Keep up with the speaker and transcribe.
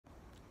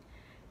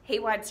Hey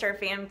Wodstar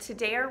fam,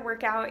 today our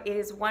workout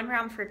is 1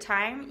 round for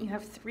time. You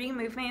have 3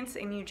 movements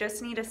and you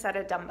just need a set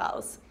of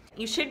dumbbells.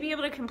 You should be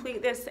able to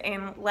complete this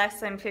in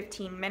less than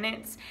 15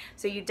 minutes,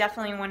 so you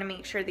definitely want to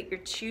make sure that you're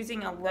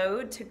choosing a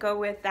load to go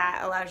with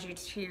that allows you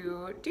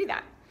to do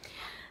that.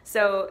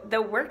 So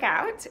the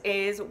workout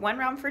is 1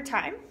 round for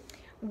time.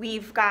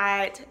 We've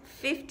got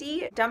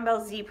 50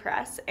 Dumbbell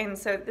Z-Press, and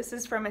so this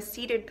is from a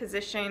seated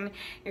position.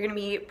 You're going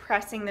to be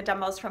pressing the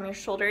dumbbells from your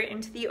shoulder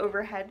into the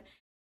overhead.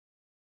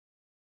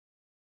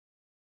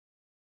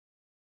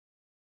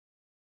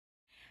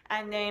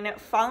 And then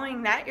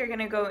following that, you're going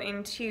to go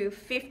into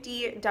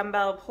 50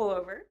 dumbbell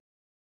pullover.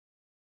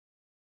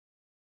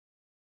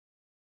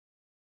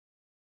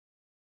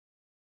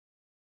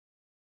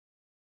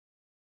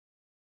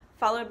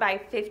 Followed by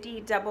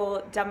 50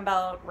 double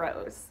dumbbell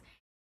rows.